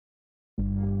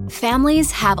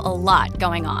Families have a lot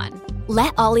going on.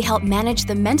 Let Ollie help manage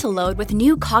the mental load with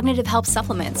new cognitive help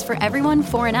supplements for everyone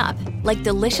 4 and up, like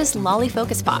delicious Lolly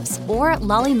Focus Pops or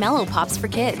Lolly Mellow Pops for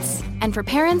kids. And for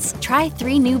parents, try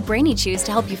 3 new Brainy Chews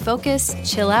to help you focus,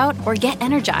 chill out, or get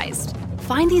energized.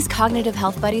 Find these cognitive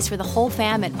health buddies for the whole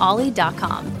fam at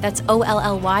ollie.com. That's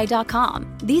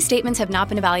OLLY.com. These statements have not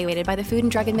been evaluated by the Food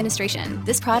and Drug Administration.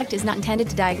 This product is not intended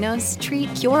to diagnose,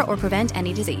 treat, cure, or prevent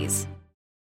any disease.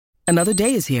 Another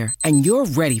day is here, and you're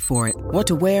ready for it. What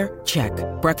to wear? Check.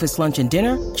 Breakfast, lunch, and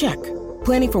dinner? Check.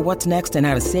 Planning for what's next and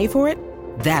how to save for it?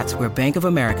 That's where Bank of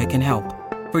America can help.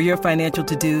 For your financial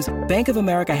to-dos, Bank of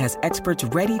America has experts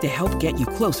ready to help get you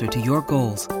closer to your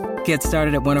goals. Get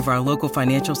started at one of our local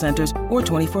financial centers or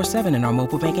 24/7 in our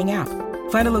mobile banking app.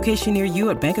 Find a location near you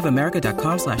at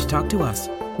bankofamerica.com/talktous.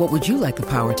 What would you like the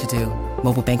power to do?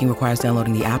 Mobile banking requires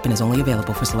downloading the app and is only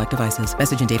available for select devices.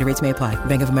 Message and data rates may apply.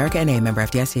 Bank of America N.A., member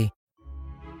FDIC.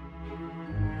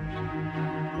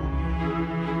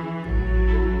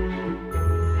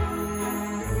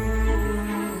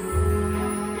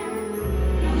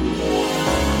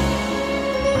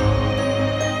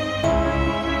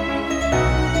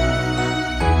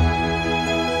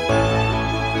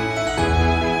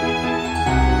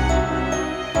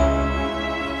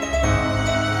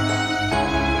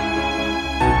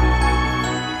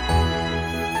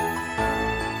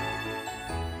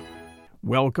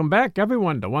 Welcome back,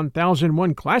 everyone, to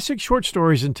 1001 Classic Short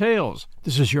Stories and Tales.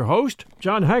 This is your host,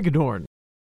 John Hagedorn.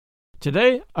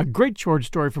 Today, a great short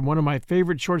story from one of my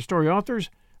favorite short story authors,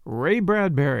 Ray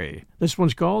Bradbury. This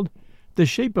one's called The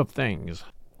Shape of Things.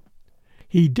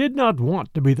 He did not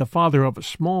want to be the father of a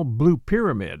small blue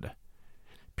pyramid.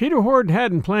 Peter Horn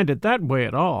hadn't planned it that way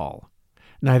at all.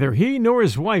 Neither he nor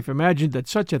his wife imagined that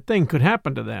such a thing could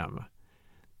happen to them.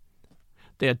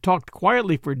 They had talked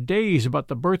quietly for days about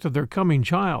the birth of their coming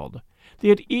child. They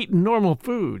had eaten normal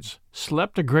foods,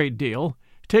 slept a great deal,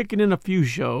 taken in a few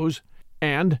shows,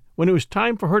 and, when it was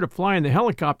time for her to fly in the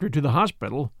helicopter to the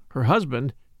hospital, her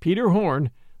husband, Peter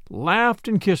Horn, laughed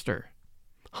and kissed her.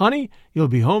 "Honey, you'll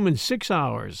be home in 6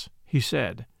 hours," he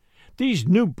said. "These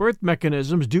new birth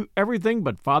mechanisms do everything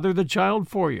but father the child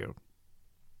for you."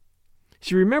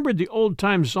 She remembered the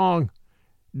old-time song,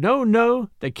 "No, no,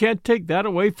 they can't take that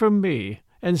away from me,"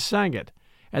 and sang it,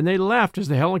 and they laughed as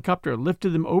the helicopter lifted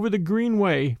them over the green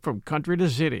way from country to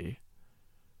city.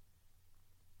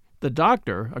 The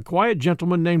doctor, a quiet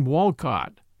gentleman named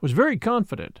Walcott, was very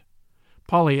confident.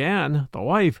 Polly Ann, the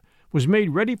wife, was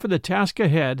made ready for the task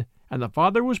ahead, and the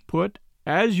father was put,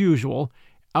 as usual,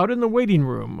 out in the waiting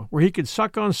room where he could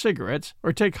suck on cigarettes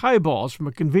or take highballs from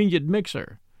a convenient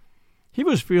mixer. He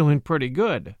was feeling pretty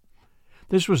good.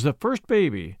 This was the first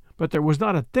baby, but there was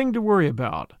not a thing to worry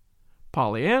about.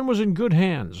 Polly Ann was in good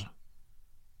hands.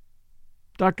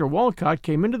 Dr. Walcott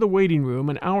came into the waiting room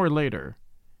an hour later.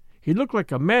 He looked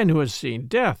like a man who has seen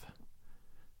death.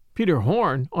 Peter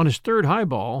Horn, on his third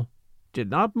highball, did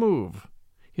not move.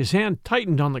 His hand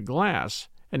tightened on the glass,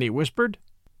 and he whispered,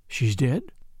 "She's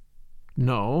dead?"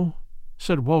 "No,"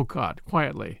 said Walcott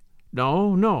quietly.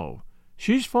 No,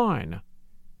 she's fine.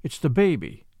 It's the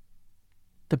baby."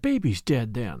 "The baby's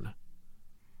dead, then?"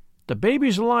 "The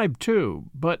baby's alive, too,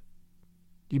 but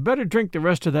you better drink the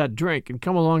rest of that drink and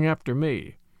come along after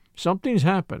me. Something's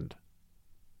happened."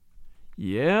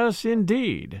 Yes,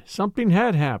 indeed, something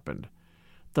had happened.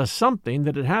 The something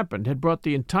that had happened had brought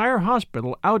the entire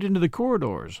hospital out into the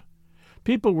corridors.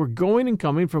 People were going and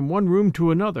coming from one room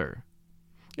to another.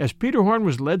 As Peter Horn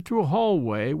was led through a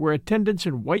hallway where attendants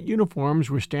in white uniforms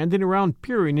were standing around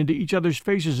peering into each other's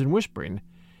faces and whispering,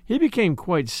 he became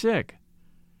quite sick.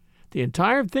 The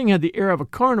entire thing had the air of a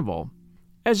carnival,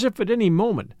 as if at any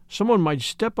moment someone might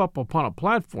step up upon a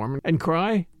platform and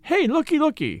cry, "Hey, looky,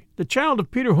 the child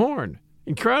of Peter Horn!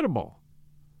 Incredible!"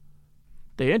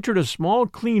 They entered a small,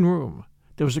 clean room.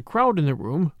 There was a crowd in the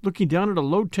room, looking down at a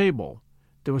low table.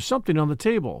 There was something on the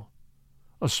table.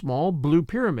 A small blue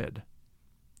pyramid.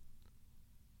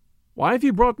 "Why have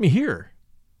you brought me here?"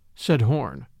 said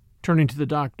Horn, turning to the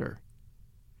doctor.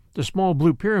 The small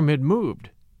blue pyramid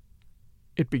moved.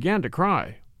 It began to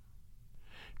cry.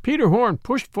 Peter Horn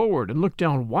pushed forward and looked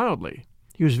down wildly.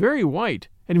 He was very white,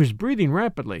 and he was breathing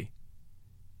rapidly.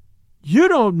 "You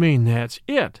don't mean that's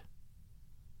it?"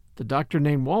 The doctor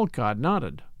named Walcott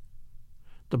nodded.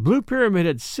 The blue pyramid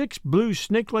had 6 blue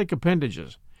snake-like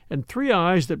appendages and 3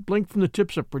 eyes that blinked from the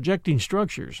tips of projecting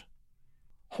structures.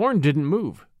 Horn didn't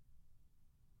move.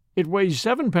 "It weighs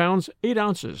 7 pounds, 8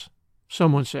 ounces,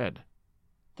 someone said.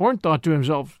 Horn thought to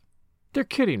himself, "They're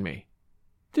kidding me.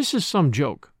 This is some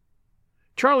joke.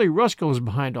 Charlie Ruskell is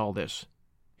behind all this.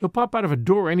 He'll pop out of a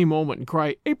door any moment and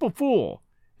cry, 'April Fool!'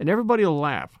 and everybody will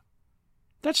laugh.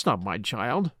 That's not my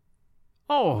child.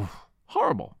 Oh,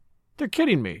 horrible. They're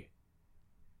kidding me.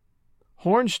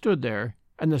 Horn stood there,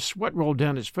 and the sweat rolled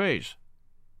down his face.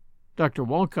 Dr.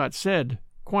 Walcott said,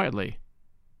 quietly,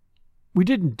 "We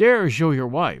didn't dare show your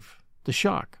wife. The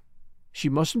shock. She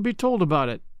mustn't be told about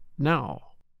it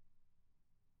now."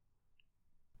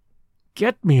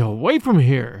 "Get me away from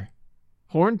here!"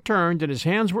 Horn turned, and his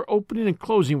hands were opening and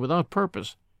closing without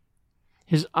purpose.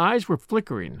 His eyes were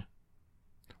flickering.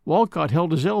 Walcott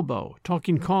held his elbow,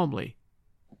 talking calmly.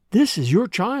 "This is your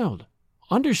child.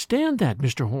 Understand that,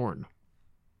 Mr. Horn."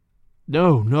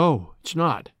 No, it's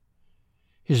not.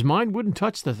 His mind wouldn't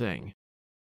touch the thing.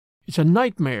 It's a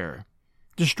nightmare.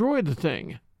 Destroy the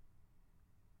thing.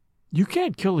 You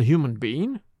can't kill a human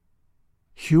being.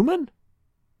 Human?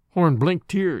 Horn blinked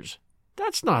tears.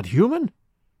 That's not human.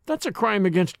 That's a crime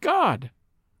against God.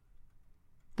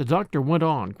 The doctor went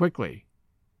on quickly.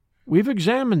 We've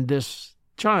examined this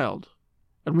child,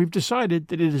 and we've decided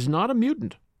that it is not a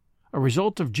mutant, a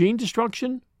result of gene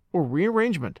destruction or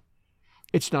rearrangement.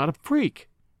 It's not a freak,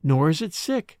 nor is it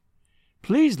sick.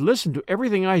 Please listen to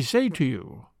everything I say to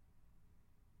you.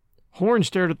 Horn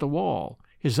stared at the wall,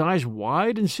 his eyes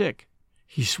wide and sick.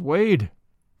 He swayed.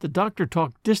 The doctor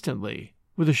talked distantly,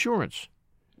 with assurance.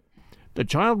 The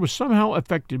child was somehow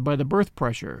affected by the birth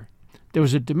pressure. There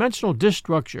was a dimensional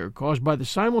disstructure caused by the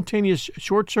simultaneous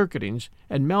short-circuitings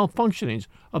and malfunctionings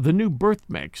of the new birth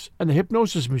mechs and the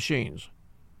hypnosis machines.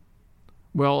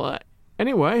 Well,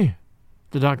 anyway,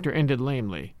 the doctor ended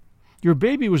lamely, your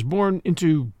baby was born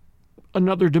into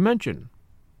another dimension.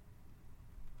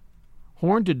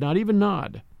 Horn did not even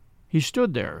nod. He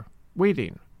stood there,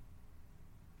 waiting.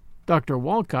 Dr.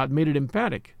 Walcott made it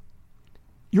emphatic.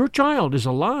 Your child is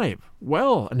alive,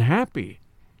 well, and happy.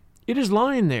 It is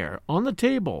lying there, on the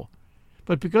table,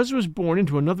 but because it was born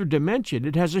into another dimension,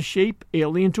 it has a shape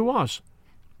alien to us.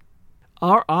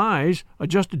 Our eyes,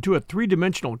 adjusted to a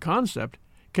three-dimensional concept,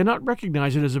 cannot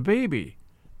recognize it as a baby,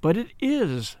 but it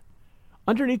is.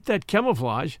 Underneath that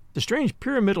camouflage, the strange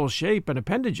pyramidal shape and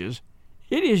appendages,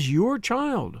 it is your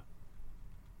child.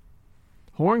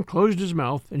 Horn closed his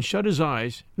mouth and shut his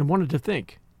eyes and wanted to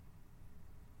think.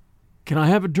 Can I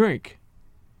have a drink?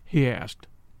 He asked.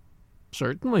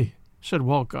 Certainly, said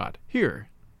Walcott. Here.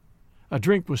 A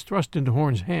drink was thrust into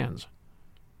Horn's hands.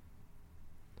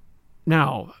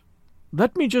 Now,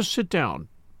 let me just sit down.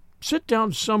 Sit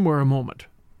down somewhere a moment.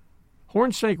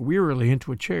 Horn sank wearily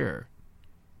into a chair.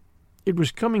 It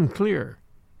was coming clear.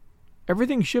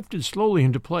 Everything shifted slowly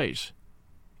into place.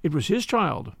 It was his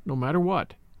child, no matter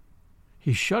what.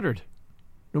 He shuddered.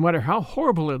 No matter how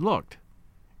horrible it looked,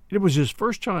 it was his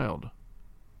first child.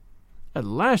 At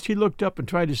last he looked up and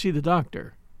tried to see the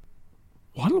doctor.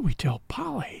 What'll we tell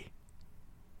Polly?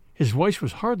 His voice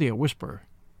was hardly a whisper.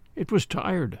 It was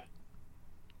tired.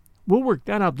 We'll work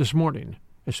that out this morning,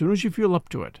 as soon as you feel up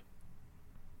to it.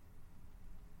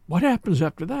 What happens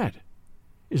after that?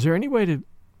 Is there any way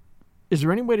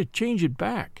to change it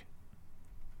back?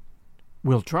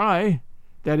 We'll try.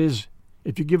 That is,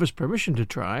 if you give us permission to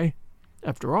try.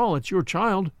 After all, it's your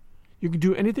child. You can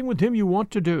do anything with him you want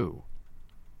to do.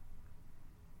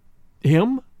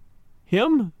 Him?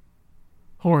 Him?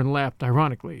 Horn laughed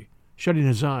ironically, shutting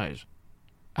his eyes.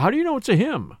 How do you know it's a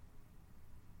him?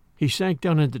 He sank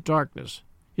down into darkness.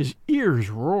 His ears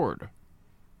roared.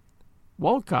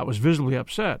 Walcott was visibly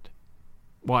upset.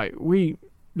 Why, we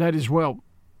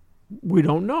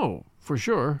don't know, for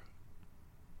sure.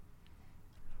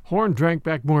 Horn drank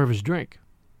back more of his drink.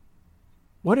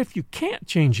 What if you can't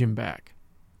change him back?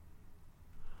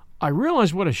 I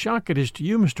realize what a shock it is to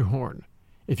you, Mr. Horn.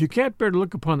 If you can't bear to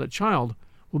look upon the child,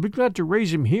 we'll be glad to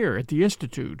raise him here at the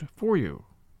Institute for you.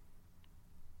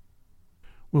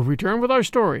 We'll return with our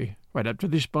story right after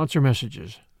these sponsor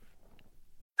messages.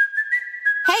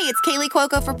 Hey, it's Kaylee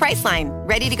Cuoco for Priceline.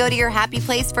 Ready to go to your happy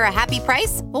place for a happy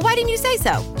price? Well, why didn't you say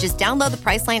so? Just download the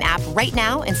Priceline app right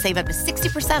now and save up to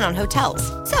 60% on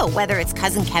hotels. So whether it's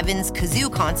Cousin Kevin's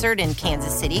Kazoo Concert in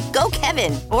Kansas City, go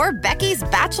Kevin, or Becky's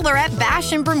Bachelorette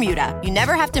Bash in Bermuda, you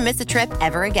never have to miss a trip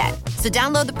ever again. So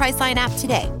download the Priceline app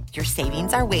today. Your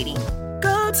savings are waiting.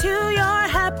 Go to your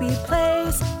happy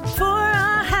place for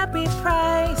a happy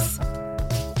price.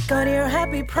 Go to your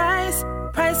happy price,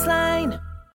 Priceline.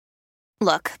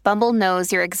 Look, Bumble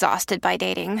knows you're exhausted by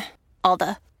dating. All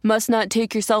the, must not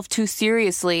take yourself too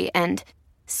seriously, and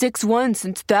 6'1"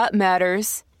 since that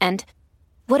matters, and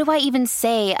what do I even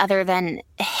say other than,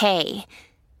 hey?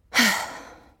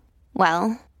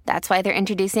 Well, that's why they're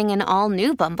introducing an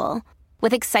all-new Bumble,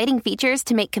 with exciting features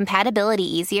to make compatibility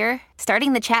easier,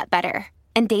 starting the chat better,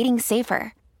 and dating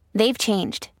safer. They've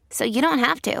changed, so you don't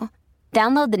have to.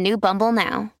 Download the new Bumble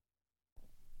now.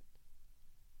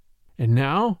 And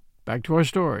now, back to our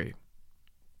story.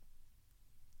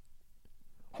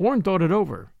 Horn thought it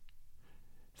over.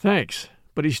 Thanks,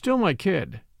 but he's still my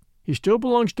kid. He still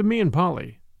belongs to me and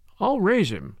Polly. I'll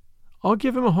raise him. I'll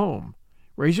give him a home.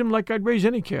 Raise him like I'd raise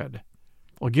any kid.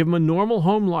 I'll give him a normal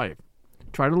home life.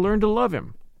 Try to learn to love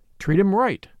him. Treat him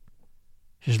right.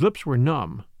 His lips were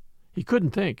numb. He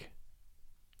couldn't think.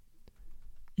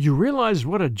 You realize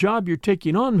what a job you're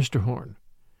taking on, Mr. Horn.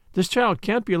 This child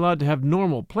can't be allowed to have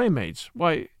normal playmates.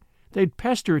 Why, they'd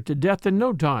pester it to death in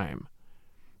no time.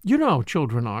 You know how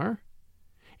children are.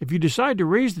 If you decide to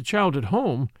raise the child at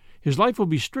home, his life will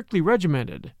be strictly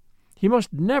regimented. He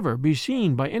must never be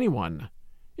seen by anyone.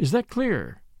 Is that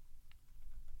clear?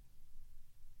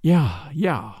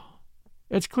 Yeah.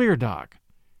 It's clear, Doc.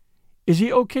 Is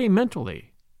he okay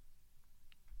mentally?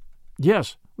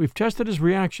 Yes, we've tested his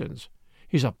reactions.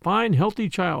 He's a fine, healthy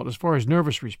child as far as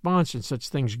nervous response and such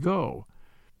things go.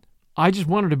 I just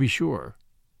wanted to be sure.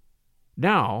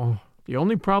 Now, the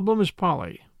only problem is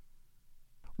Polly.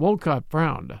 Wolcott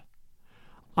frowned.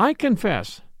 I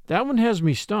confess, that one has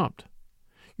me stumped.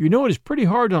 You know it is pretty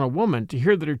hard on a woman to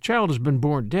hear that her child has been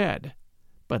born dead.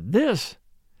 But this,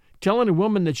 telling a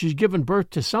woman that she's given birth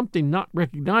to something not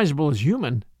recognizable as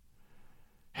human,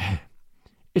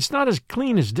 it's not as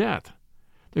clean as death.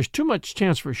 There's too much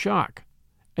chance for shock.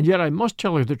 And yet I must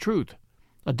tell her the truth.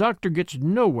 A doctor gets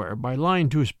nowhere by lying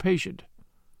to his patient.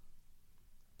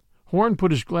 Horn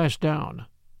put his glass down.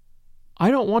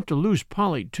 I don't want to lose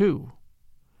Polly, too.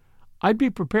 I'd be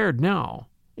prepared now,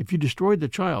 if you destroyed the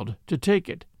child, to take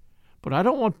it, but I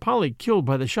don't want Polly killed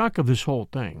by the shock of this whole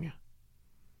thing.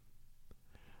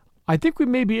 I think we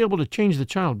may be able to change the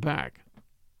child back,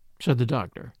 said the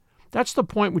doctor. That's the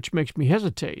point which makes me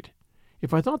hesitate.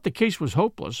 If I thought the case was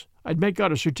hopeless, I'd make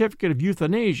out a certificate of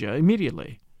euthanasia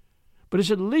immediately. But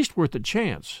it's at least worth a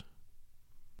chance.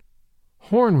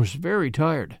 Horn was very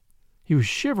tired. He was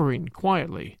shivering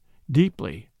quietly,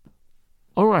 deeply.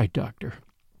 All right, doctor.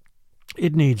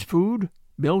 It needs food,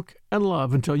 milk, and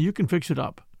love until you can fix it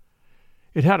up.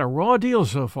 It had a raw deal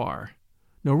so far.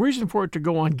 No reason for it to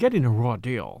go on getting a raw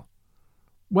deal.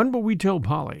 When will we tell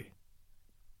Polly?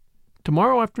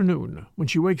 Tomorrow afternoon, when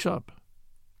she wakes up.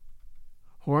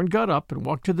 Horn got up and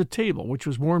walked to the table, which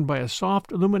was warmed by a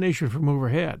soft illumination from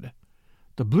overhead.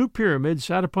 The blue pyramid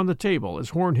sat upon the table as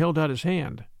Horn held out his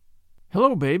hand.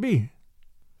 "Hello, baby,"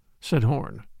 said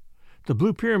Horn. The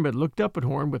blue pyramid looked up at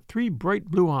Horn with 3 bright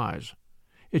blue eyes.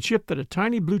 It shifted a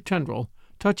tiny blue tendril,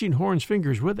 touching Horn's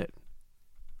fingers with it.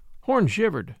 Horn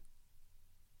shivered.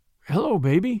 "Hello,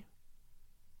 baby."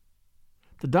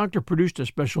 The doctor produced a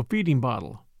special feeding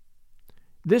bottle.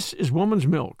 "This is woman's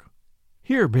milk.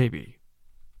 Here, baby."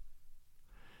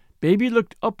 Baby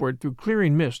looked upward through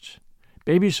clearing mists.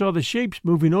 Baby saw the shapes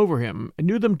moving over him and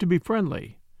knew them to be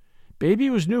friendly. Baby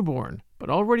was newborn,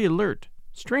 but already alert,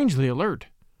 strangely alert.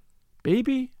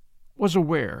 Baby was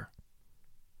aware.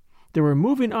 There were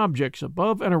moving objects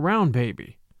above and around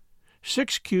Baby.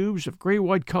 6 cubes of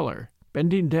gray-white color,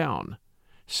 bending down.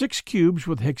 6 cubes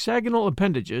with hexagonal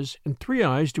appendages and 3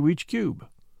 eyes to each cube.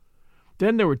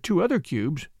 Then there were 2 other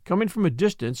cubes coming from a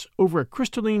distance over a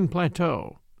crystalline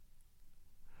plateau.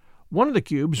 One of the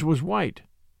cubes was white.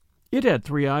 It had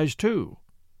 3 eyes, too.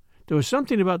 There was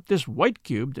something about this white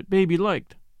cube that Baby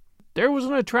liked. There was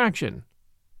an attraction,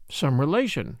 some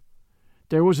relation.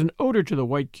 There was an odor to the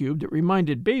white cube that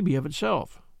reminded Baby of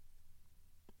itself.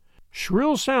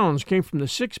 Shrill sounds came from the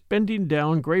 6 bending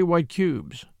down gray-white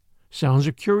cubes, sounds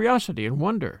of curiosity and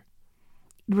wonder.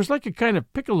 It was like a kind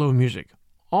of piccolo music,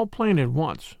 all playing at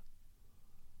once.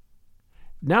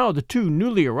 Now the 2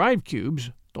 newly arrived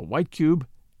cubes, the white cube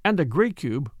and the gray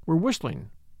cube, were whistling.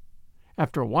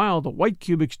 After a while, the white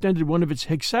cube extended one of its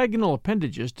hexagonal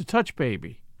appendages to touch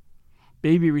Baby.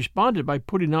 Baby responded by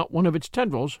putting out one of its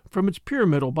tendrils from its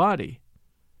pyramidal body.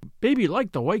 Baby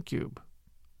liked the white cube.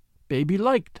 Baby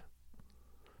liked.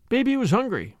 Baby was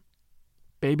hungry.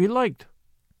 Baby liked.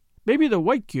 Maybe the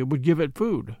white cube would give it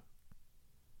food.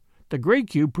 The gray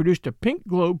cube produced a pink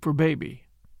globe for Baby.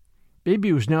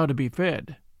 Baby was now to be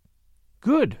fed.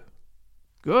 Good.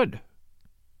 Good.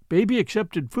 Baby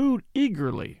accepted food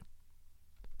eagerly.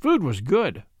 Food was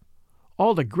good.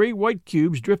 All the gray-white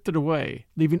cubes drifted away,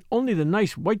 leaving only the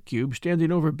nice white cube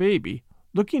standing over Baby,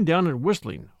 looking down and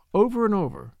whistling, over and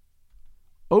over.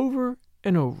 Over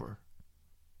and over.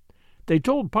 They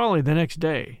told Polly the next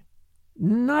day.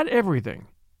 Not everything,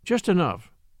 just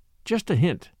enough, just a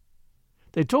hint.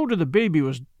 They told her the Baby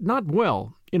was not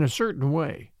well in a certain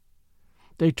way.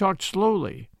 They talked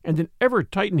slowly and in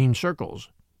ever-tightening circles,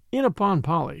 in upon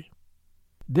Polly.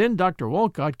 Then Dr.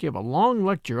 Walcott gave a long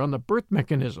lecture on the birth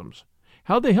mechanisms,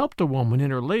 how they helped a woman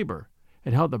in her labor,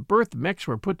 and how the birth mechs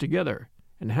were put together,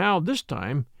 and how, this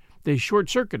time, they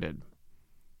short-circuited.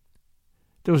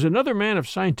 There was another man of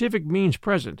scientific means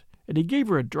present, and he gave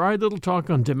her a dry little talk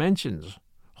on dimensions,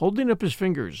 holding up his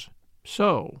fingers.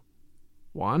 So,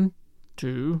 1,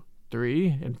 2,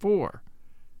 3, and 4.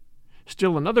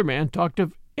 Still another man talked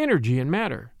of energy and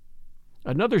matter.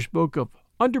 Another spoke of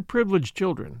underprivileged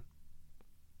children.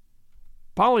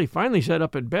 Polly finally sat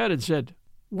up in bed and said,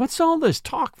 "What's all this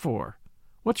talk for?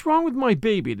 What's wrong with my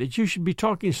baby that you should be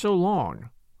talking so long?"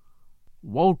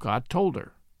 Walcott told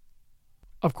her.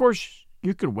 "Of course,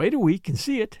 you can wait a week and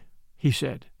see it," he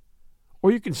said,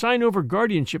 "or you can sign over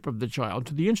guardianship of the child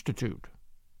to the Institute."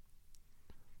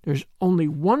 "There's only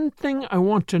one thing I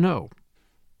want to know,"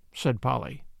 said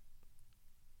Polly.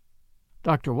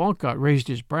 Dr. Walcott raised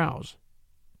his brows.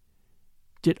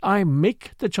 "Did I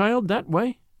make the child that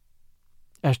way?"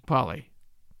 asked Polly.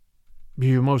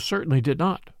 "You most certainly did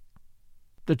not."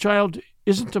 "The child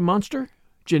isn't a monster,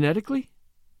 genetically?"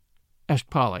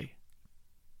 asked Polly.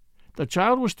 "The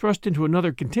child was thrust into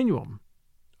another continuum.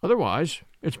 Otherwise,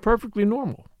 it's perfectly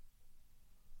normal."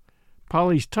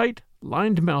 Polly's tight,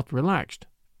 lined mouth relaxed.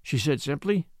 She said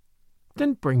simply,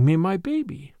 "Then bring me my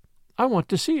baby. I want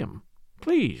to see him.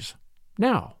 Please.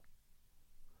 Now."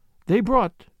 They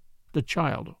brought the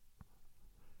child.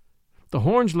 The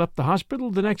Horns left the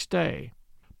hospital the next day.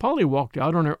 Polly walked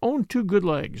out on her own 2 good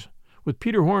legs, with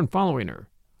Peter Horn following her,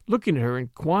 looking at her in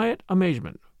quiet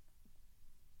amazement.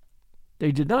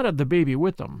 They did not have the baby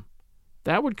with them.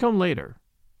 That would come later.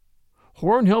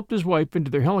 Horn helped his wife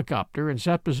into their helicopter and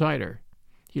sat beside her.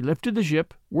 He lifted the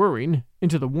ship, whirring,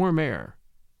 into the warm air.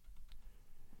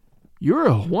 "You're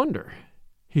a wonder,"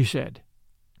 he said.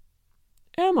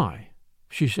 "Am I?"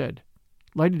 she said,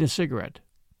 lighting a cigarette.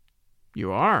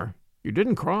 "You are. You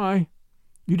didn't cry.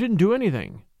 You didn't do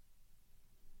anything."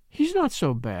 "He's not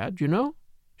so bad, you know,"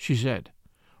 she said.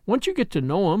 "Once you get to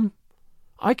know him,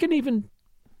 I can even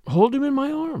hold him in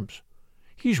my arms.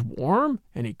 He's warm,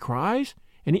 and he cries,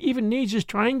 and he even needs his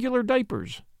triangular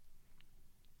diapers."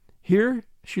 Here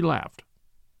she laughed.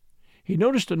 He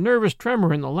noticed a nervous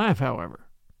tremor in the laugh, however.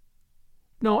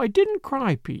 "No, I didn't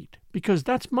cry, Pete, because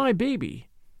that's my baby.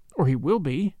 Or he will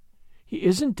be. He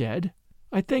isn't dead.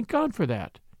 I thank God for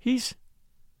that.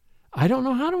 I don't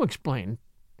know how to explain.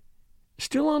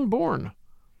 Still unborn.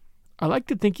 I like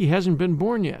to think he hasn't been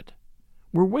born yet.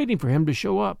 We're waiting for him to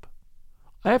show up.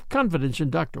 I have confidence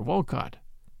in Dr. Walcott.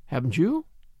 Haven't you?"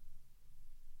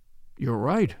 "You're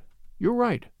right. You're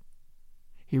right."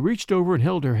 He reached over and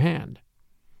held her hand.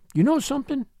 "You know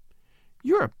something?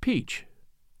 You're a peach."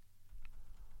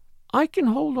 "I can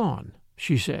hold on,"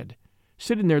 she said,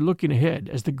 sitting there looking ahead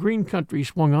as the green country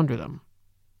swung under them.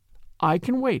 "I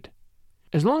can wait.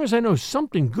 As long as I know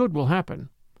something good will happen.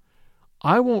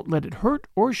 I won't let it hurt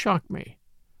or shock me.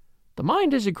 The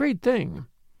mind is a great thing.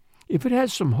 If it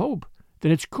has some hope,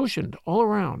 then it's cushioned all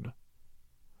around.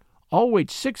 I'll wait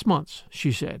 6 months,"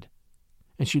 she said,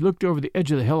 and she looked over the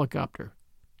edge of the helicopter.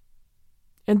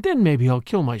 "And then maybe I'll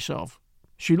kill myself."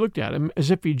 She looked at him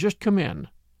as if he'd just come in.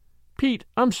 "Pete,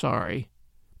 I'm sorry,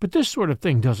 but this sort of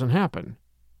thing doesn't happen.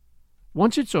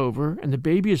 Once it's over and the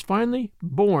baby is finally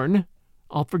born,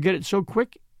 I'll forget it so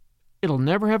quick it'll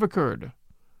never have occurred.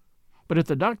 But if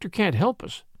the doctor can't help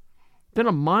us, then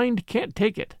a mind can't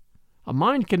take it. A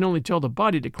mind can only tell the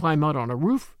body to climb out on a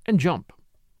roof and jump."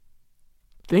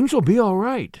 "Things will be all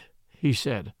right," he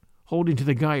said, holding to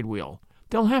the guide wheel.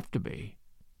 "They'll have to be."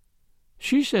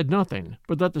 She said nothing,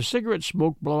 but let the cigarette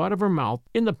smoke blow out of her mouth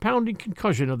in the pounding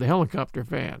concussion of the helicopter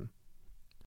fan.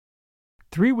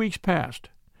 3 weeks passed.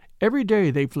 Every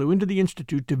day they flew into the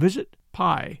Institute to visit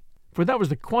Pi, for that was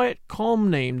the quiet, calm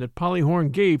name that Polly Horn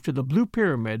gave to the blue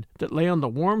pyramid that lay on the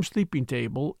warm sleeping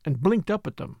table and blinked up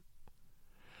at them.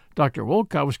 Dr.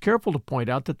 Walcott was careful to point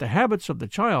out that the habits of the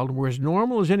child were as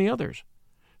normal as any others.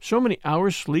 So many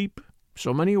hours sleep,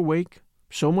 so many awake,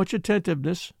 so much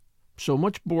attentiveness, so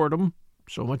much boredom,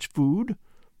 so much food,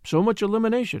 so much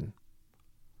elimination.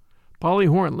 Polly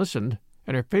Horn listened,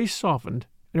 and her face softened,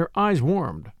 and her eyes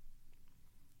warmed.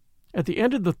 At the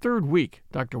end of the 3rd week,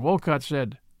 Dr. Walcott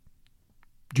said,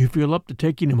 "Do you feel up to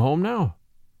taking him home now?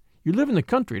 You live in the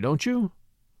country, don't you?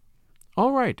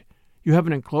 All right, you have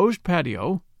an enclosed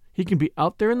patio. He can be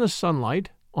out there in the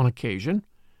sunlight, on occasion.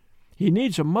 He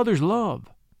needs a mother's love.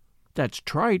 That's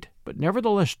trite, but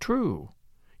nevertheless true.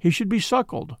 He should be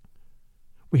suckled.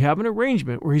 We have an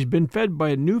arrangement where he's been fed by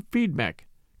a new feed mech,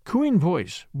 cooing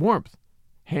voice, warmth,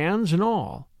 hands and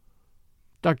all."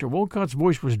 Dr. Walcott's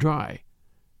voice was dry.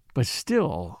 "But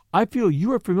still, I feel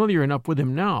you are familiar enough with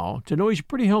him now to know he's a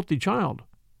pretty healthy child.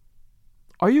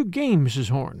 Are you game, Mrs.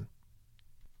 Horn?"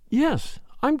 "Yes,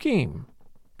 I'm game,"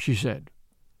 she said.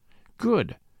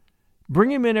 "Good.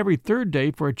 Bring him in every third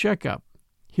day for a checkup.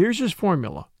 Here's his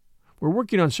formula. We're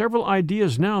working on several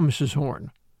ideas now, Mrs.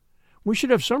 Horn. We should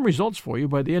have some results for you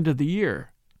by the end of the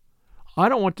year. I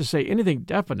don't want to say anything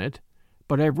definite,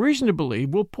 but I have reason to believe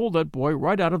we'll pull that boy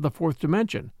right out of the fourth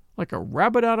dimension, like a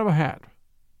rabbit out of a hat."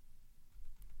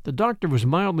 The doctor was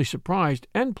mildly surprised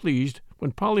and pleased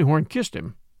when Polly Horn kissed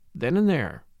him, then and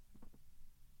there.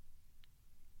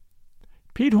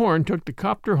 Pete Horn took the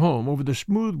copter home over the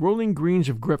smooth rolling greens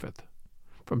of Griffith.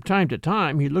 From time to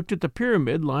time he looked at the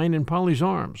pyramid lying in Polly's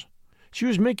arms. She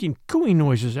was making cooing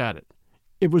noises at it.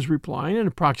 It was replying in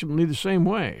approximately the same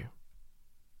way.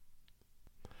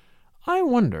 "I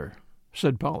wonder,"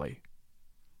 said Polly.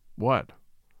 "What?"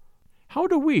 "How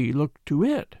do we look to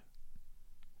it?"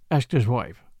 asked his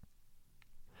wife.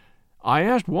 "I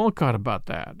asked Walcott about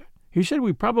that. He said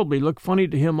we probably look funny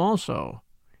to him also.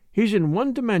 He's in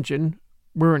one dimension,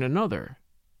 we're in another."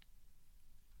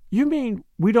 "You mean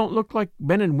we don't look like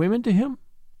men and women to him?"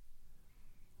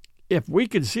 "If we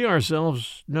could see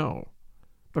ourselves, no.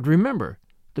 But remember,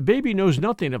 the baby knows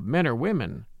nothing of men or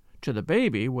women. To the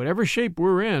baby, whatever shape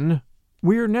we're in,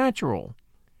 we're natural.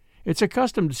 It's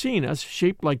accustomed to seeing us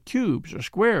shaped like cubes or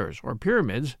squares or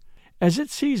pyramids, as it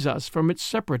sees us from its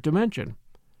separate dimension.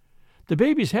 The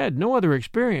baby's had no other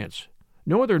experience,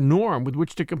 no other norm with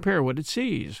which to compare what it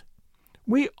sees.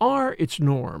 We are its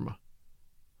norm.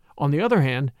 On the other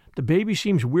hand, the baby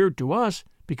seems weird to us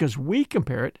because we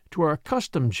compare it to our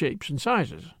accustomed shapes and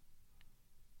sizes."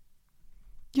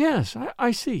 "Yes,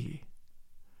 I see."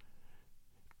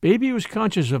 Baby was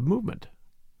conscious of movement.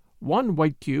 One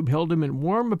white cube held him in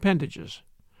warm appendages.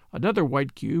 Another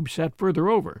white cube sat further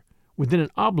over, within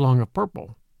an oblong of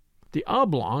purple. The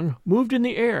oblong moved in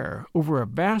the air over a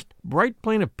vast, bright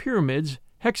plain of pyramids,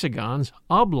 hexagons,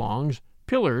 oblongs,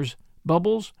 pillars,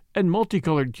 bubbles, and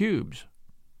multicolored cubes.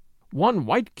 One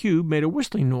white cube made a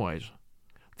whistling noise.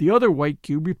 The other white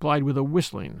cube replied with a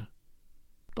whistling.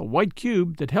 The white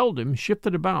cube that held him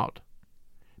shifted about.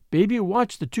 Baby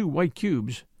watched the two white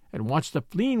cubes and watched the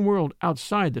fleeing world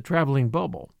outside the traveling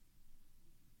bubble.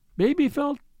 Baby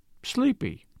felt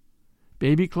sleepy.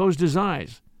 Baby closed his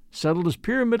eyes, settled his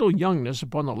pyramidal youngness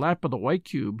upon the lap of the white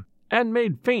cube, and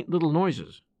made faint little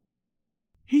noises.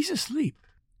 "He's asleep,"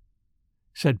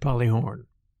 said Polly Horn.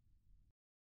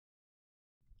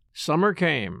 Summer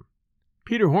came.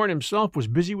 Peter Horn himself was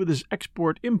busy with his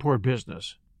export-import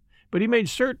business, but he made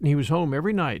certain he was home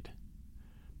every night.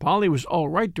 Polly was all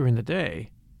right during the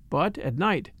day, but at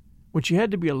night, when she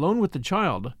had to be alone with the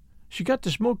child, she got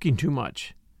to smoking too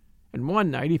much, and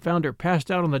one night he found her passed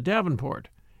out on the davenport,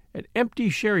 an empty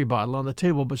sherry bottle on the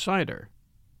table beside her.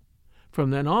 From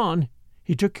then on,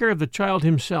 he took care of the child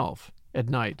himself, at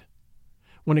night.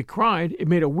 When it cried, it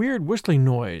made a weird whistling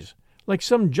noise, like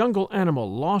some jungle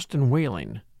animal lost and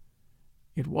wailing.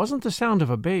 It wasn't the sound of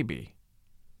a baby.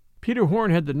 Peter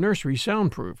Horn had the nursery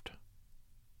soundproofed.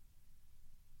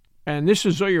 "And this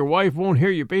is so your wife won't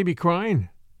hear your baby crying?"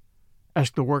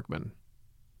 asked the workman.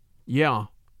 "Yeah,"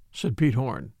 said Pete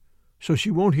Horn, "so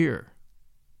she won't hear."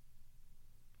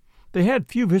 They had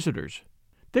few visitors.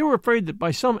 They were afraid that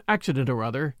by some accident or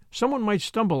other someone might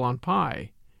stumble on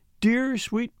Pie, dear,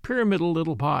 sweet, pyramidal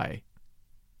little Pie.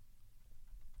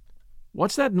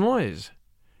 "What's that noise?"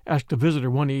 asked a visitor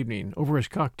one evening over his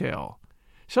cocktail.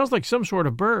 "Sounds like some sort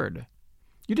of bird.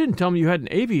 You didn't tell me you had an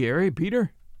aviary,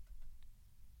 Peter."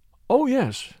 "Oh,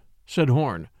 yes," said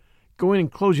Horn, going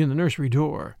and closing the nursery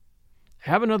door.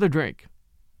 "Have another drink."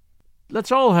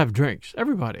 "Let's all have drinks,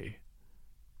 everybody."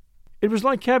 It was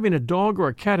like having a dog or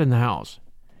a cat in the house.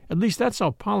 At least that's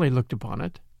how Polly looked upon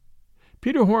it.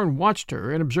 Peter Horn watched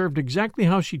her and observed exactly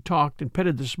how she talked and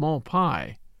petted the small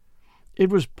Pie. It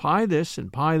was Pie this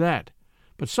and Pie that,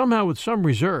 but somehow with some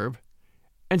reserve,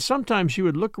 and sometimes she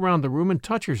would look around the room and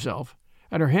touch herself,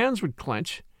 and her hands would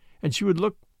clench, and she would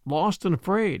look lost and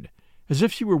afraid, as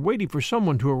if she were waiting for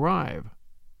someone to arrive.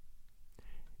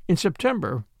 In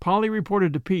September, Polly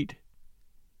reported to Pete,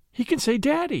 "He can say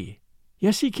Daddy.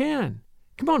 Yes, he can.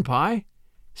 Come on, Pie.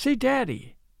 Say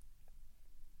Daddy."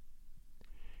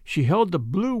 She held the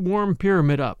blue warm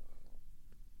pyramid up.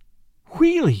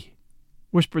 "Wheelie,"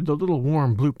 whispered the little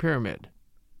warm blue pyramid.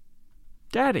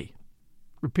 "Daddy,"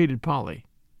 repeated Polly.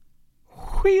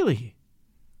 "Wheelie,"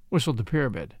 whistled the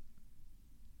pyramid.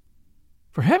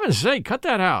 "For heaven's sake, cut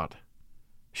that out,"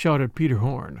 shouted Peter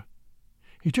Horn.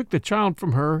 He took the child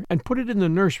from her and put it in the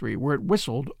nursery, where it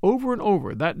whistled over and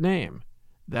over that name,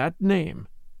 that name,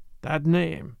 that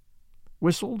name.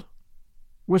 Whistled,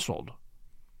 whistled.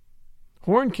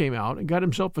 Horn came out and got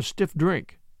himself a stiff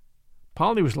drink.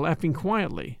 Polly was laughing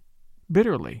quietly,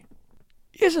 bitterly.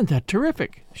 "Isn't that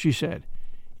terrific?" she said.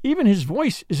 "Even his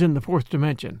voice is in the fourth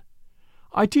dimension.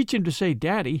 I teach him to say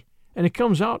Daddy, and it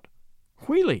comes out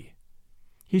Wheelie.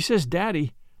 He says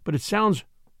Daddy, but it sounds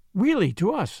Wheelie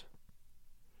to us."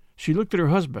 She looked at her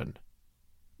husband.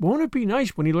 "Won't it be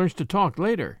nice when he learns to talk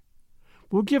later?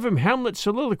 We'll give him Hamlet's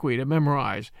soliloquy to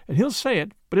memorize, and he'll say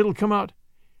it, but it'll come out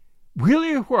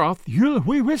Wheelie wroth you'll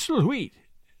we whistle wheat."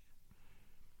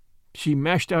 She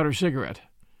mashed out her cigarette.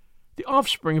 "The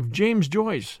offspring of James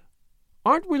Joyce.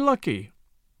 Aren't we lucky?"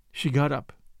 She got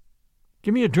up.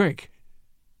 "Give me a drink."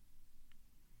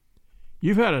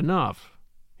 "You've had enough,"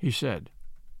 he said.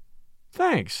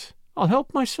 "Thanks. I'll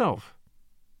help myself,"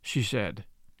 she said.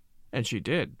 And she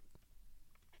did.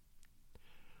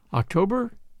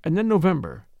 October and then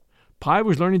November. Pie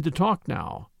was learning to talk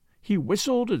now. He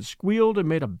whistled and squealed and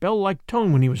made a bell-like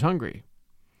tone when he was hungry.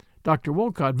 Dr.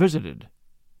 Wolcott visited.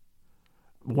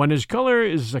 "When his color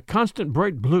is a constant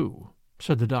bright blue,"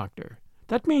 said the doctor,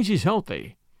 "that means he's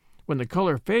healthy. When the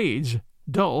color fades,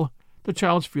 dull, the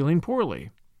child's feeling poorly.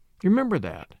 Remember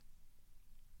that."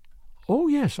 "Oh,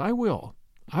 yes, I will,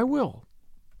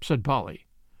 said Polly.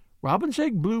 "Robin's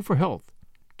egg blue for health,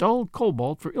 dull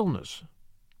cobalt for illness."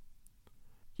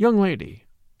 "Young lady,"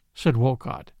 said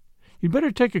Wolcott, "you'd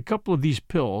better take a couple of these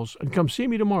pills and come see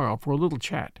me tomorrow for a little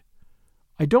chat.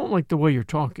 I don't like the way you're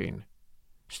talking.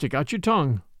 Stick out your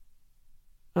tongue.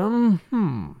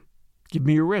 Give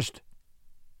me your wrist.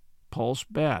 Pulse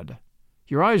bad.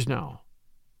 Your eyes now.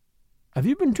 Have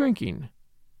you been drinking?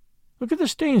 Look at the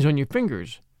stains on your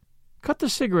fingers. Cut the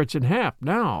cigarettes in half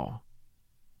now.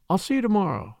 I'll see you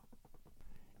tomorrow."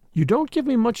 "You don't give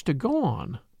me much to go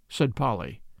on," said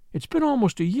Polly. "It's been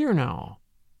almost a year now."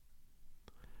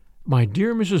 "My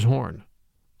dear Mrs. Horn,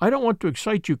 I don't want to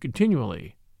excite you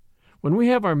continually. When we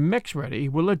have our mechs ready,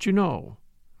 we'll let you know.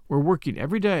 We're working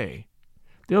every day.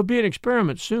 There'll be an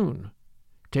experiment soon.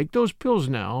 Take those pills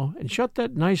now and shut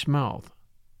that nice mouth."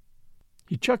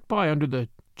 He chucked Pie under the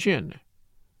chin.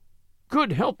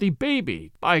 "Good healthy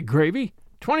baby, by gravy,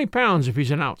 20 pounds if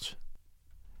he's an ounce."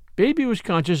 Baby was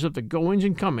conscious of the goings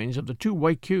and comings of the two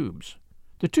white cubes,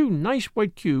 the two nice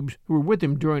white cubes who were with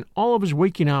him during all of his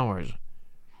waking hours.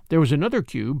 There was another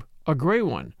cube, a gray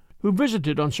one, who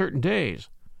visited on certain days,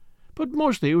 but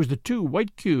mostly it was the two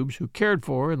white cubes who cared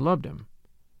for and loved him.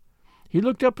 He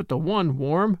looked up at the one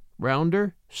warm,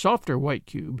 rounder, softer white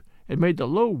cube and made the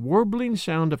low warbling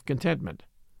sound of contentment.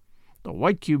 The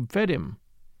white cube fed him.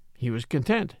 He was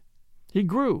content. He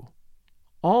grew.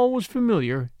 All was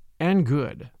familiar and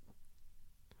good.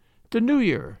 The new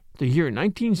year, the year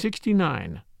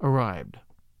 1969, arrived.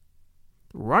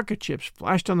 Rocket ships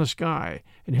flashed on the sky,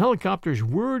 and helicopters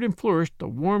whirred and flourished the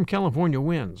warm California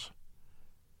winds.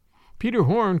 Peter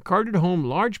Horn carted home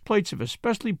large plates of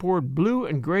especially poured blue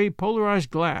and gray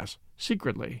polarized glass,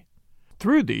 secretly.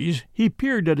 Through these he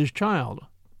peered at his child.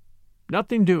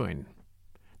 Nothing doing.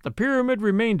 The pyramid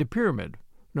remained a pyramid,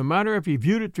 no matter if he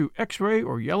viewed it through X-ray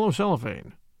or yellow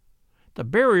cellophane. The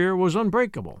barrier was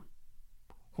unbreakable.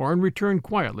 Horn returned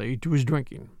quietly to his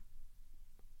drinking.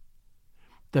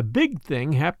 The big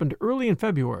thing happened early in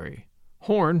February.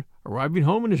 Horn, arriving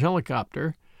home in his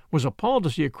helicopter, was appalled to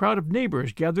see a crowd of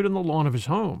neighbors gathered on the lawn of his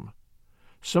home.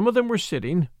 Some of them were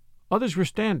sitting, others were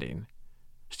standing.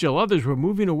 Still others were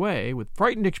moving away with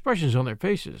frightened expressions on their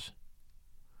faces.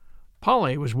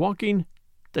 Polly was walking,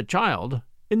 the child,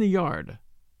 in the yard.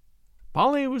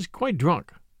 Polly was quite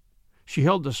drunk. She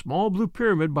held the small blue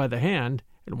pyramid by the hand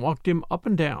and walked him up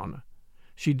and down.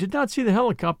 She did not see the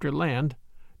helicopter land,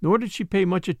 nor did she pay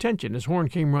much attention as Horn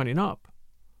came running up.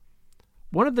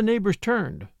 One of the neighbors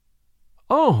turned.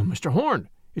 "Oh, Mr. Horn,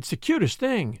 it's the cutest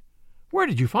thing. Where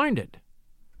did you find it?"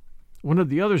 One of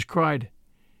the others cried,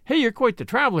 "Hey, you're quite the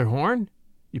traveler, Horn.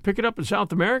 You pick it up in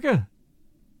South America?"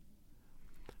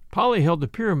 Polly held the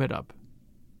pyramid up.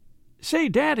 "Say,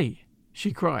 Daddy,"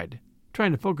 she cried,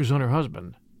 trying to focus on her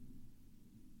husband.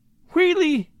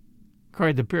 "Wheelie!"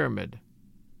 cried the pyramid.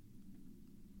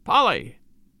 "Polly!"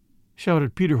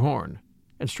 shouted Peter Horn,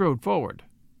 and strode forward.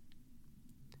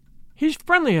 "He's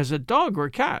friendly as a dog or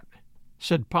a cat,"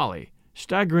 said Polly,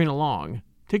 staggering along,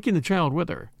 taking the child with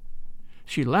her.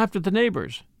 She laughed at the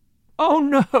neighbors. "Oh,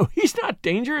 no, he's not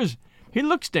dangerous. He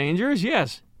looks dangerous,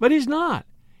 yes, but he's not.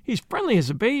 He's friendly as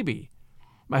a baby.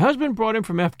 My husband brought him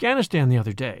from Afghanistan the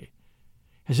other day.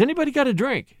 Has anybody got a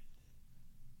drink?"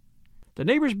 The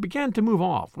neighbors began to move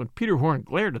off when Peter Horn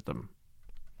glared at them.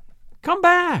 "Come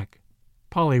back!"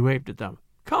 Polly waved at them.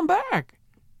 "Come back!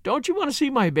 Don't you want to see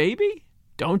my baby?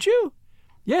 Don't you?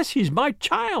 Yes, he's my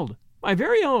child, my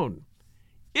very own.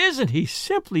 Isn't he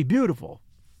simply beautiful?"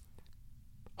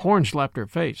 Horn slapped her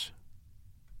face.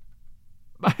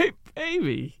 My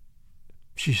baby,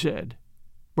 she said,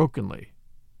 brokenly.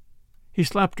 He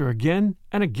slapped her again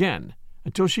and again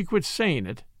until she quit saying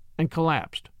it and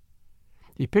collapsed.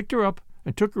 He picked her up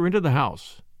and took her into the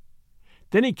house.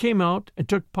 Then he came out and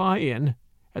took Pa in,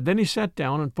 and then he sat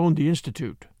down and phoned the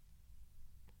Institute.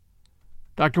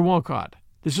 Dr. Walcott,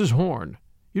 this is Horn.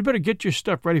 You'd better get your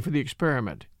stuff ready for the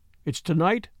experiment. It's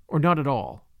tonight or not at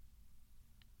all.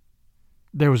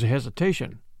 There was a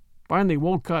hesitation. Finally,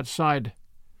 Walcott sighed.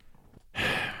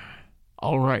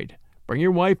 All right, bring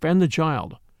your wife and the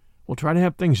child. We'll try to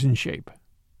have things in shape.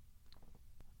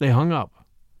 They hung up.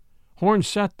 Horn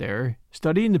sat there,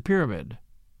 studying the pyramid.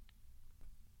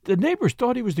 The neighbors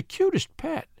thought he was the cutest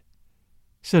pet,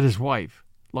 said his wife,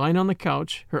 lying on the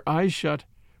couch, her eyes shut,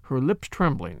 her lips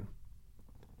trembling.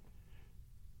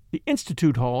 The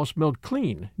Institute hall smelled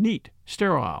clean, neat,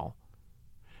 sterile.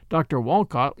 Dr.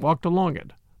 Walcott walked along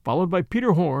it, followed by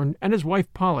Peter Horn and his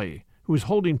wife Polly, who was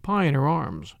holding Pie in her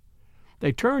arms.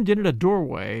 They turned in at a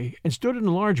doorway and stood in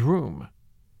a large room.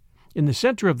 In the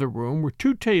center of the room were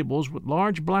 2 tables with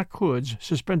large black hoods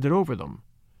suspended over them.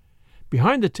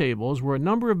 Behind the tables were a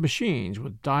number of machines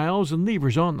with dials and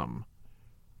levers on them.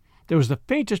 There was the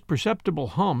faintest perceptible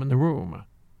hum in the room.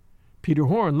 Peter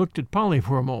Horn looked at Polly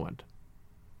for a moment.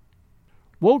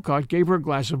 Walcott gave her a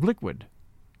glass of liquid.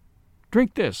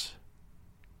 Drink this.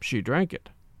 She drank it.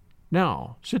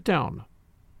 Now, sit down.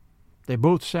 They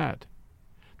both sat.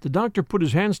 The doctor put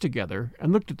his hands together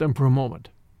and looked at them for a moment.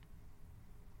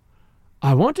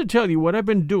 I want to tell you what I've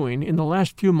been doing in the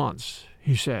last few months,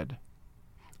 he said.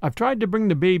 I've tried to bring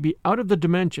the baby out of the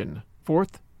dimension,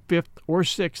 4th, 5th, or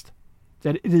 6th,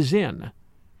 that it is in.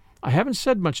 I haven't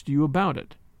said much to you about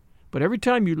it, but every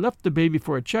time you left the baby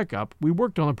for a checkup, we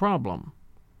worked on the problem.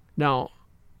 Now,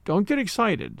 don't get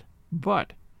excited,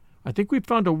 but I think we've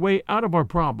found a way out of our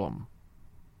problem.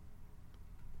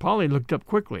 Polly looked up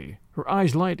quickly, her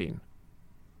eyes lighting.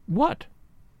 What?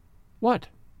 What?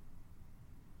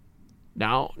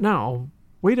 Now,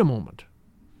 wait a moment,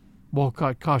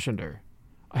 Walcott cautioned her.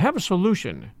 I have a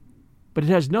solution, but it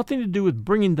has nothing to do with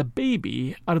bringing the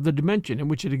baby out of the dimension in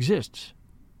which it exists.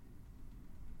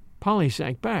 Polly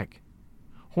sank back.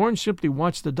 Horn simply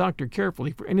watched the doctor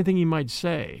carefully for anything he might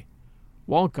say.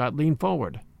 Walcott leaned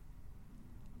forward.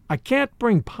 I can't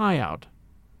bring Pie out,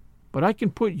 but I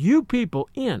can put you people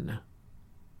in.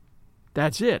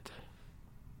 That's it.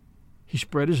 He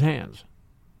spread his hands.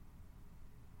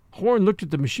 Horn looked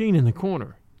at the machine in the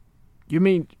corner. You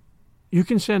mean you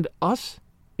can send us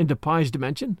into Pie's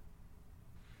dimension?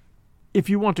 If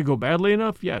you want to go badly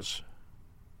enough, yes.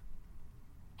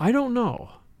 I don't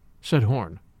know, said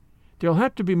Horn. There'll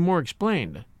have to be more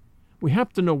explained. We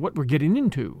have to know what we're getting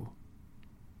into.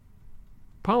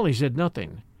 Polly said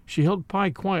nothing. She held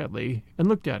Pie quietly and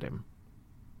looked at him.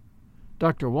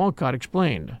 Dr. Walcott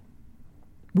explained.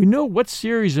 We know what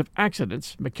series of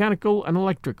accidents, mechanical and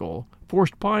electrical,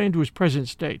 forced Pie into his present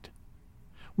state.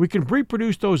 We can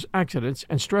reproduce those accidents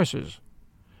and stresses,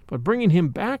 but bringing him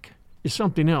back is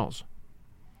something else.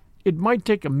 It might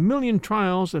take 1,000,000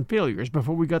 trials and failures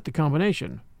before we got the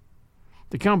combination.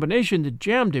 The combination that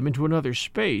jammed him into another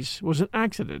space was an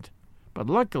accident, but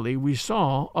luckily we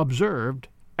saw, observed,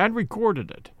 and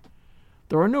recorded it.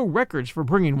 There are no records for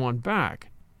bringing one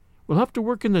back. We'll have to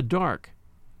work in the dark.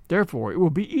 Therefore, it will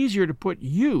be easier to put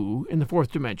you in the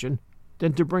 4th dimension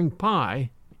than to bring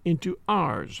Pie into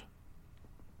ours.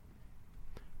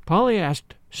 Polly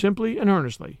asked, simply and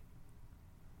earnestly,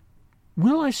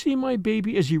 Will I see my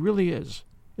baby as he really is,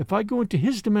 if I go into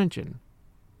his dimension?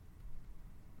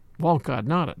 Walcott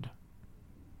nodded.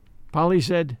 Polly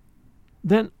said,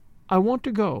 Then I want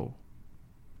to go.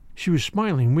 She was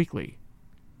smiling weakly.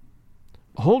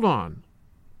 Hold on,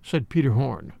 said Peter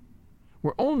Horn.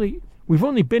 We've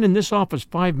only been in this office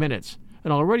 5 minutes,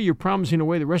 and already you're promising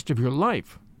away the rest of your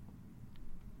life.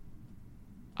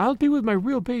 I'll be with my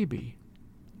real baby.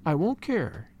 I won't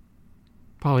care,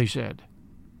 Polly said.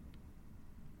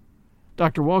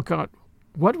 Dr. Walcott,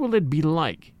 what will it be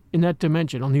like in that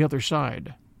dimension on the other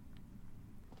side?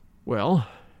 Well,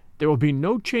 there will be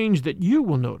no change that you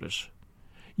will notice.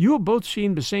 You will both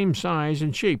seem the same size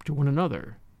and shape to one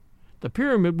another. The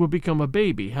pyramid will become a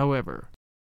baby, however.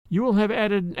 You will have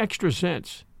added an extra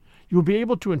sense. You will be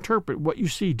able to interpret what you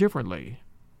see differently.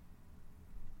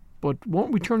 But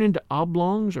won't we turn into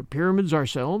oblongs or pyramids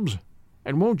ourselves?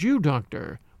 And won't you,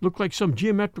 Doctor, look like some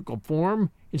geometrical form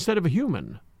instead of a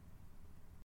human?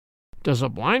 Does a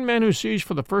blind man who sees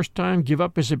for the first time give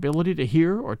up his ability to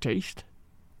hear or taste?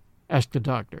 Asked the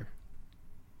doctor.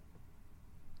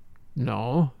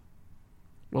 No.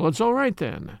 Well, it's all right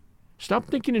then. Stop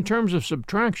thinking in terms of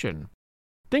subtraction.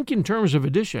 Think in terms of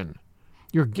addition.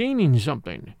 You're gaining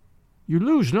something. You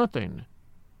lose nothing.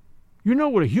 You know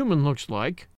what a human looks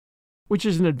like, which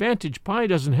is an advantage Pi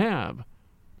doesn't have,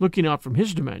 looking out from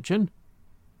his dimension.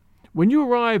 When you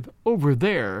arrive over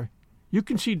there, you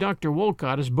can see Dr.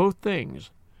 Wolcott as both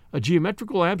things, a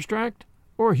geometrical abstract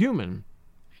or a human,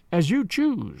 as you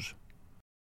choose.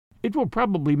 It will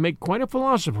probably make quite a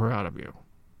philosopher out of you.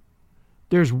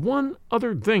 There's one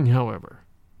other thing, however.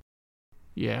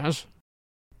 Yes?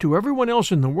 To everyone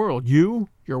else in the world, you,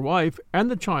 your wife, and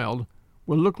the child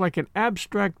will look like an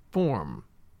abstract form.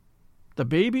 The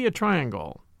baby a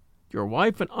triangle, your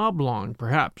wife an oblong,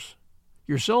 perhaps,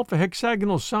 yourself a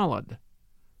hexagonal solid.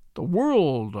 The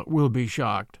world will be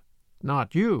shocked,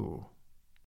 not you.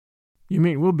 You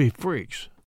mean we'll be freaks?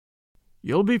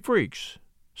 You'll be freaks,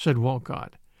 said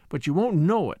Wolcott, but you won't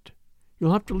know it.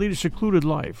 You'll have to lead a secluded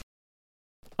life.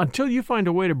 Until you find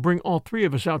a way to bring all three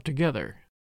of us out together.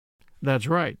 That's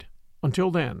right.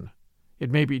 Until then.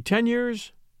 It may be 10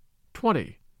 years,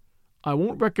 20. I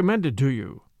won't recommend it to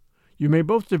you. You may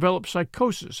both develop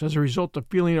psychosis as a result of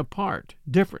feeling apart,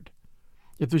 different.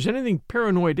 If there's anything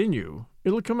paranoid in you,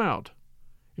 it'll come out.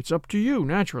 It's up to you,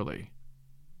 naturally.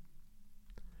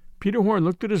 Peter Horn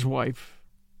looked at his wife.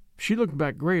 She looked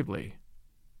back gravely.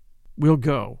 We'll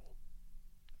go,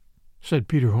 said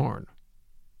Peter Horn.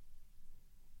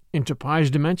 Into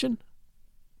Pi's dimension?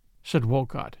 Said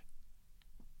Wolcott.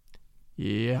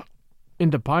 Yeah,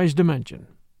 into Pi's dimension,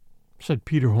 said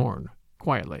Peter Horn,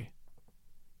 quietly.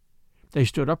 They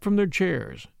stood up from their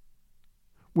chairs.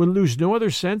 We'll lose no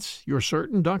other sense, you're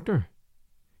certain, Doctor?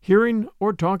 Hearing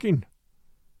or talking?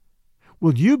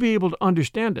 Will you be able to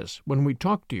understand us when we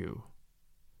talk to you?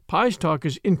 Pi's talk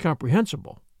is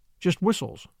incomprehensible, just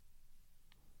whistles.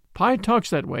 Pi talks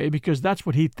that way because that's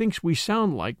what he thinks we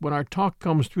sound like when our talk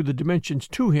comes through the dimensions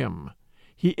to him.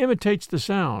 He imitates the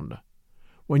sound.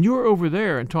 When you are over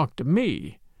there and talk to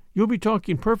me, you'll be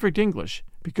talking perfect English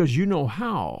because you know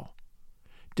how.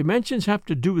 Dimensions have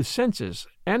to do with senses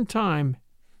and time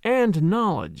and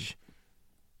knowledge.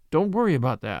 Don't worry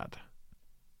about that.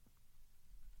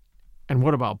 And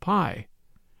what about Pi?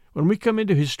 When we come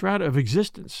into his strata of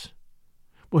existence,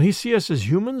 will he see us as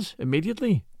humans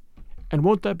immediately? And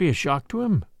won't that be a shock to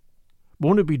him?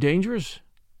 Won't it be dangerous?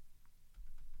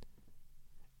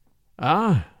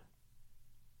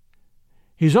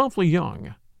 He's awfully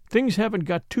young. Things haven't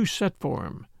got too set for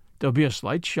him. There'll be a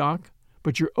slight shock,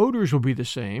 but your odors will be the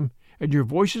same, and your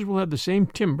voices will have the same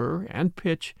timbre and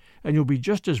pitch, and you'll be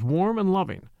just as warm and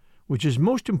loving, which is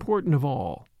most important of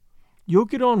all. You'll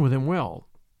get on with him well.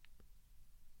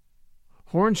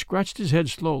 Horn scratched his head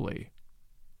slowly.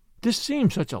 This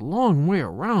seems such a long way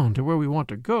around to where we want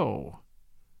to go.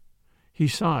 He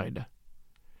sighed.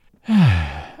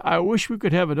 I wish we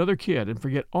could have another kid and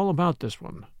forget all about this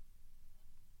one.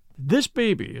 This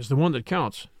baby is the one that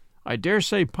counts. I dare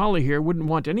say Polly here wouldn't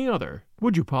want any other,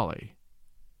 would you, Polly?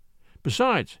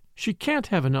 Besides, she can't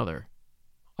have another.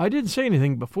 I didn't say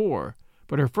anything before,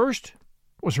 but her first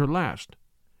was her last.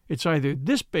 It's either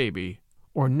this baby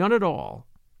or none at all.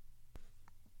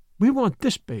 We want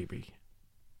this baby,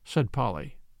 said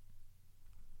Polly.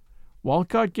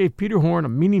 Wolcott gave Peter Horn a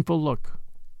meaningful look.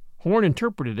 Horn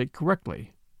interpreted it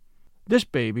correctly. This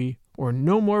baby, or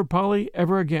no more Polly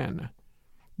ever again.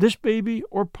 This baby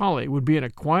or Polly would be in a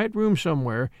quiet room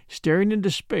somewhere, staring into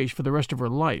space for the rest of her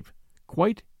life.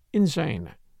 Quite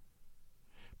insane.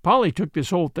 Polly took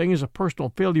this whole thing as a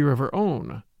personal failure of her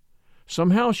own.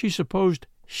 Somehow she supposed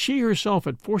she herself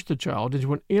had forced the child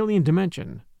into an alien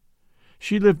dimension.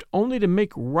 She lived only to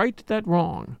make right that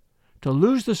wrong, to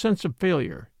lose the sense of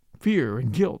failure, fear,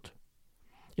 and guilt.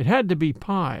 It had to be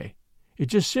Pi. It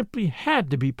just simply had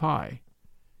to be Pi.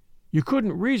 You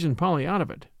couldn't reason Polly out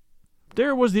of it.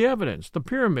 There was the evidence, the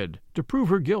pyramid, to prove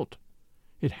her guilt.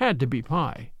 It had to be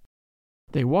Pi.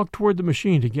 They walked toward the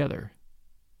machine together.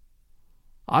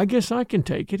 I guess I can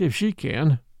take it if she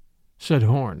can, said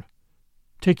Horn,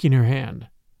 taking her hand.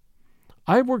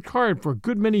 I've worked hard for a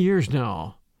good many years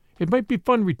now. It might be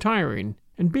fun retiring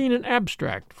and being an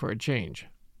abstract for a change.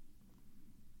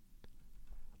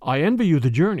 I envy you the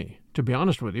journey, to be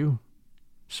honest with you,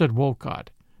 said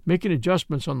Wolcott, making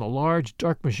adjustments on the large,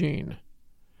 dark machine.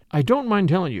 I don't mind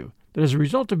telling you that as a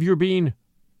result of your being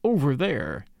over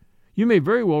there, you may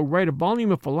very well write a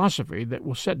volume of philosophy that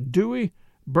will set Dewey,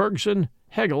 Bergson,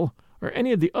 Hegel, or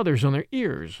any of the others on their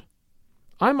ears.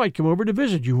 I might come over to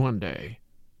visit you one day.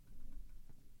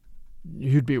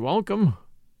 You'd be welcome.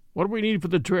 What do we need for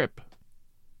the trip?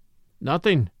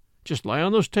 Nothing. Just lie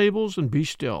on those tables and be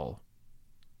still.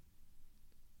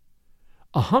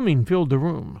 A humming filled the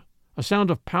room, a sound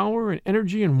of power and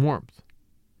energy and warmth.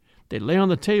 They lay on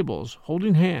the tables,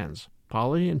 holding hands,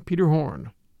 Polly and Peter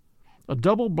Horn. A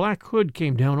double black hood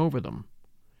came down over them.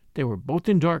 They were both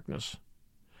in darkness.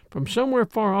 From somewhere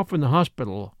far off in the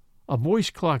hospital, a voice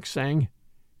clock sang,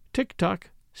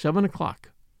 "Tick-tock, 7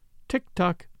 o'clock.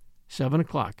 Tick-tock, 7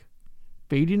 o'clock,"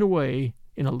 fading away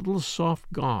in a little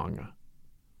soft gong.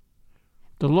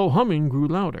 The low humming grew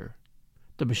louder.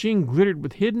 The machine glittered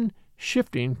with hidden,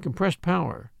 shifting, compressed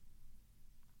power.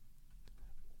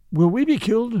 "Will we be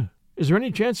killed? Is there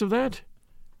any chance of that?"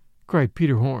 cried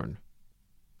Peter Horn.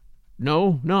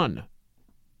 "No, none."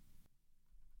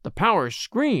 The power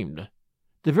screamed.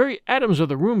 The very atoms of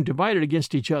the room divided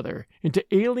against each other into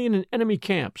alien and enemy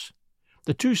camps.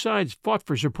 The two sides fought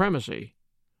for supremacy.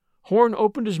 Horn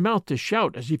opened his mouth to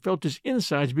shout as he felt his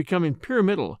insides becoming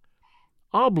pyramidal,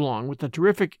 oblong with the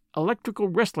terrific electrical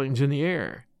wrestlings in the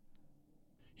air.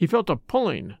 He felt a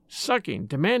pulling, sucking,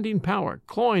 demanding power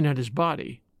clawing at his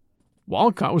body.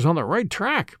 Walcott was on the right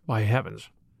track, by heavens.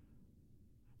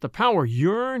 The power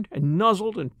yearned and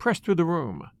nuzzled and pressed through the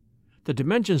room. The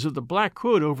dimensions of the black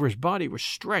hood over his body were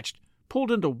stretched,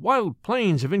 pulled into wild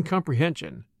planes of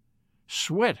incomprehension.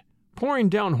 Sweat, pouring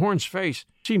down Horn's face,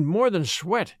 seemed more than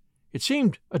sweat. It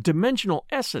seemed a dimensional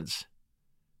essence.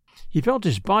 He felt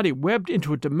his body webbed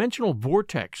into a dimensional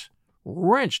vortex,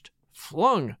 wrenched,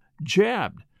 flung,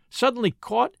 jabbed, suddenly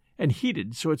caught and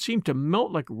heated so it seemed to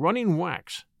melt like running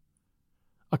wax.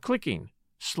 A clicking,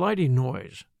 sliding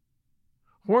noise.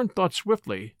 Horn thought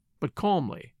swiftly, but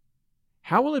calmly.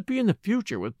 How will it be in the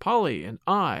future with Polly and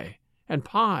I and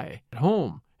Pie at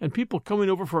home and people coming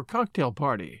over for a cocktail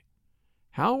party?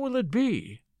 How will it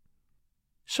be?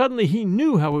 Suddenly he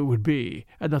knew how it would be,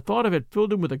 and the thought of it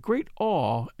filled him with a great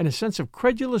awe and a sense of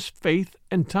credulous faith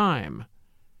and time.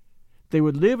 They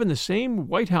would live in the same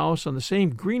white house on the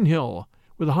same green hill,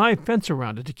 with a high fence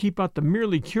around it to keep out the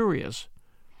merely curious.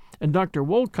 And Dr.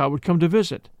 Wolcott would come to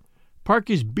visit, park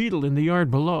his beetle in the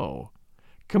yard below,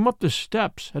 come up the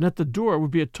steps, and at the door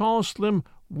would be a tall, slim,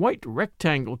 white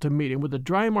rectangle to meet him with a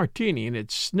dry martini in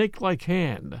its snake-like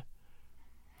hand.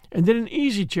 And in an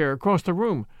easy-chair across the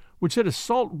room would sit a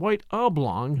salt-white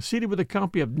oblong seated with a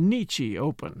copy of Nietzsche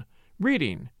open,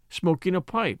 reading, smoking a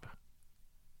pipe.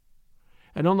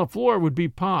 And on the floor would be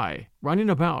Pie, running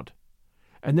about.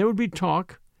 And there would be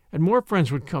talk, and more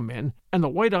friends would come in, and the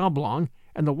white oblong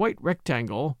and the white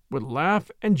rectangle would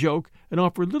laugh and joke and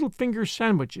offer little finger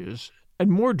sandwiches and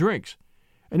more drinks,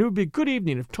 and it would be a good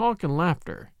evening of talk and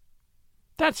laughter.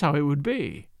 That's how it would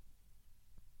be.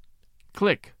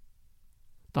 Click.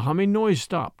 The humming noise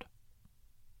stopped.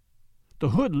 The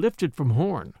hood lifted from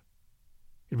Horn.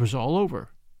 It was all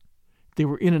over. They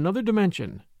were in another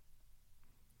dimension.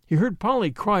 He heard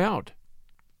Polly cry out.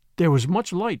 There was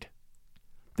much light.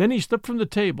 Then he slipped from the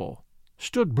table,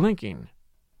 stood blinking.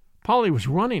 Polly was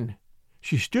running.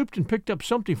 She stooped and picked up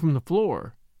something from the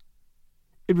floor.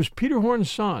 It was Peter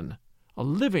Horn's son, a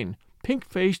living,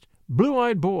 pink-faced,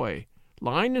 blue-eyed boy,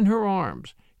 lying in her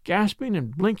arms, gasping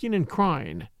and blinking and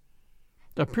crying.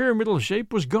 The pyramidal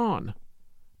shape was gone.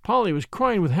 Polly was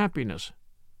crying with happiness.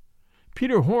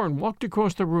 Peter Horn walked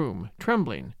across the room,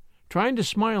 trembling, trying to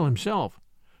smile himself,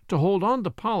 to hold on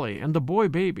to Polly and the boy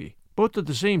baby, both at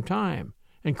the same time,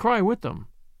 and cry with them.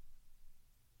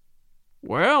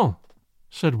 "Well,"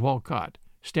 said Walcott,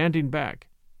 standing back.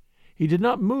 He did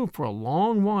not move for a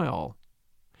long while.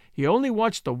 He only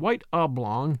watched the white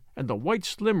oblong and the white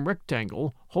slim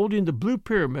rectangle holding the blue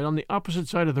pyramid on the opposite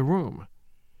side of the room.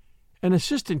 An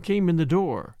assistant came in the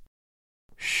door.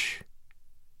 "Shh,"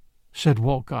 said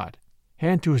Walcott,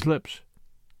 hand to his lips.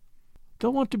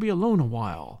 "They'll want to be alone a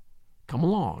while. Come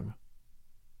along."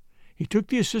 He took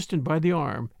the assistant by the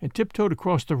arm and tiptoed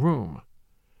across the room.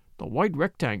 The white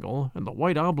rectangle and the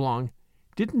white oblong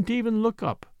didn't even look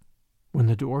up when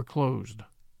the door closed.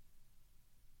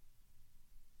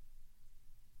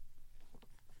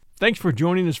 Thanks for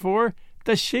joining us for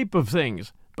The Shape of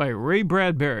Things by Ray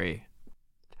Bradbury.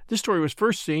 This story was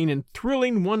first seen in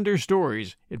Thrilling Wonder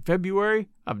Stories in February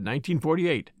of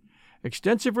 1948.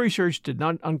 Extensive research did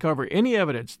not uncover any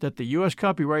evidence that the U.S.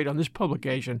 copyright on this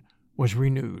publication was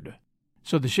renewed.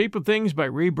 So The Shape of Things by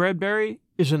Ray Bradbury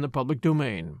is in the public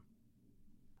domain.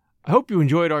 I hope you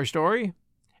enjoyed our story,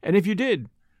 and if you did,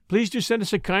 please do send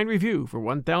us a kind review for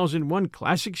 1001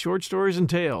 Classic Short Stories and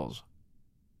Tales.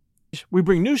 We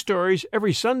bring new stories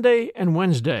every Sunday and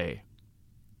Wednesday,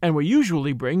 and we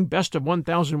usually bring Best of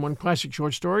 1001 Classic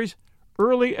Short Stories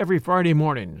early every Friday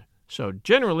morning, so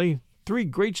generally 3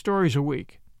 great stories a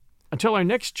week. Until our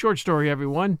next short story,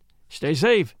 everyone, stay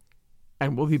safe,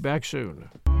 and we'll be back soon.